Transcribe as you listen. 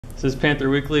This is Panther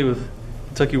Weekly with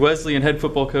Kentucky Wesleyan head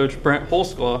football coach Brent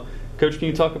Holsclaw. Coach, can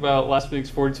you talk about last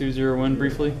week's 42-0 win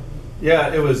briefly?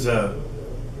 Yeah, it was a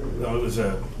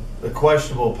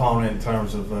questionable opponent in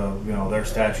terms of their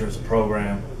stature as a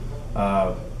program.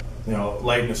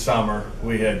 Late in the summer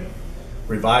we had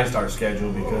revised our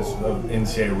schedule because of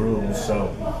NCAA rules,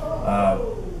 so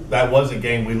that was a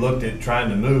game we looked at trying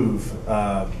to move,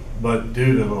 but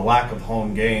due to the lack of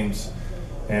home games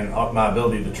and my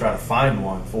ability to try to find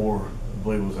one for, I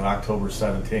believe it was October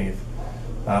 17th,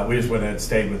 we just went ahead and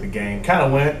stayed with the game. Kind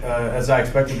of went as I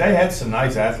expected. They had some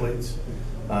nice athletes,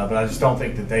 but I just don't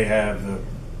think that they have the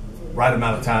right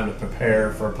amount of time to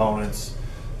prepare for opponents,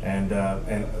 and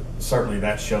certainly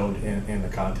that showed in the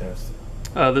contest.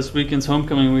 This weekend's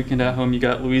homecoming weekend at home. You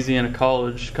got Louisiana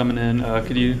College coming in.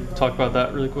 Could you talk about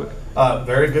that really quick?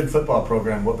 Very good football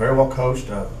program, very well coached,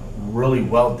 really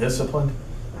well disciplined.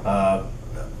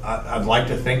 I'd like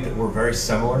to think that we're very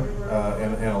similar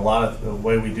in a lot of the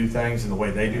way we do things and the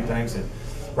way they do things. And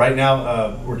right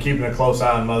now, we're keeping a close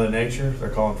eye on Mother Nature. They're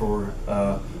calling for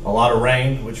a lot of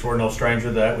rain, which we're no stranger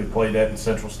to that. We played that in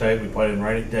Central State. We played in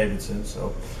rain at Davidson.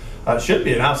 So it should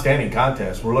be an outstanding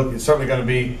contest. It's certainly going to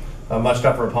be a much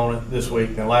tougher opponent this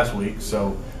week than last week.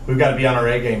 So we've got to be on our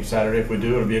A game Saturday. If we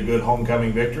do, it'll be a good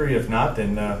homecoming victory. If not,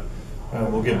 then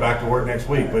we'll get back to work next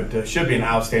week. But it should be an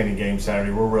outstanding game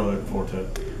Saturday. We're really looking forward to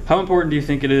it. How important do you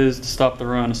think it is to stop the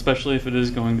run, especially if it is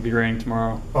going to be raining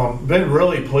tomorrow? Been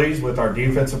really pleased with our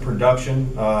defensive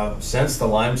production since the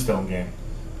Limestone game.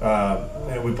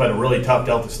 We played a really tough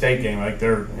Delta State game. Like,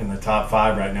 they're in the top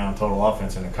 5 right now in total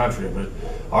offense in the country. But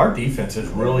our defense has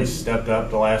really stepped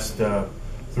up the last 3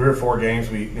 or 4 games.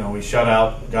 We shut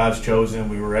out God's Chosen.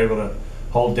 We were able to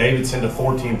hold Davidson to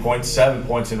 14 points, 7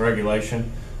 points in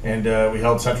regulation, and we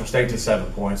held Central State to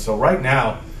 7 points. So right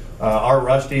now, our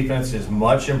rush defense is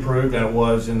much improved than it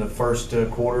was in the first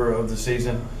quarter of the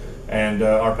season, and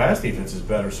our pass defense is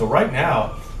better. So right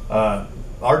now,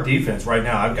 our defense right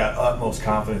now, I've got utmost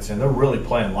confidence in. They're really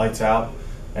playing lights out,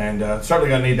 and certainly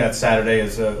going to need that Saturday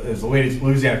as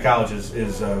Louisiana College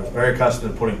is very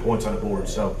accustomed to putting points on the board.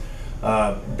 So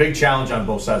big challenge on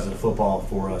both sides of the football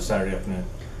for Saturday afternoon.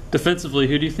 Defensively,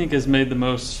 who do you think has made the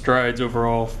most strides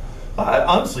overall?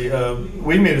 Honestly,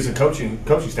 we meet as a coaching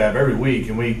staff every week,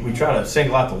 and we try to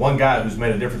single out the one guy who's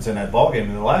made a difference in that ballgame.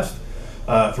 In the last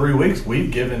 3 weeks,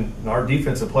 we've given our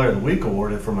Defensive Player of the Week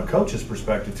award from a coach's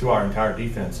perspective to our entire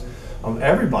defense.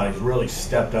 Everybody's really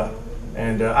stepped up,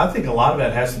 and I think a lot of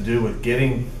that has to do with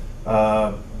getting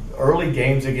early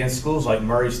games against schools like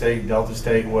Murray State, Delta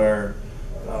State, where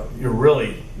you're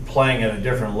really playing at a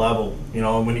different level,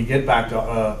 and when you get back to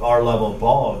our level of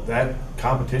ball, that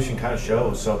competition kind of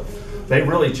shows. So they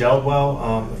really gelled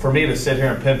well. For me to sit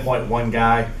here and pinpoint one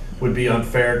guy would be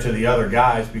unfair to the other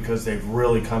guys because they've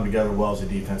really come together well as a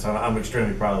defense. I'm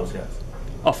extremely proud of those guys.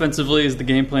 Offensively, is the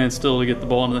game plan still to get the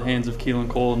ball into the hands of Keelan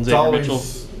Cole and Xavier Mitchell?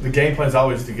 The game plan is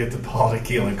always to get the ball to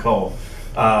Keelan Cole.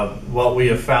 What we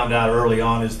have found out early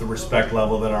on is the respect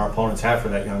level that our opponents have for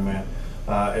that young man.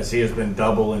 As he has been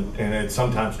double and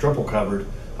sometimes triple covered,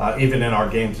 even in our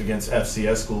games against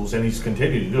FCS schools, and he's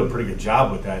continued to do a pretty good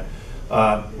job with that.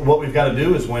 What we've got to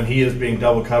do is when he is being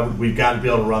double covered, we've got to be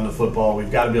able to run the football.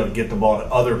 We've got to be able to get the ball to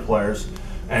other players,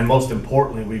 and most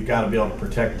importantly, we've got to be able to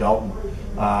protect Dalton.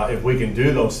 If we can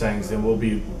do those things, then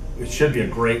it should be a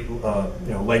great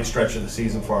late stretch of the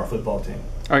season for our football team.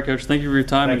 All right, Coach. Thank you for your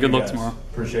time, and good luck tomorrow.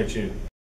 Appreciate you.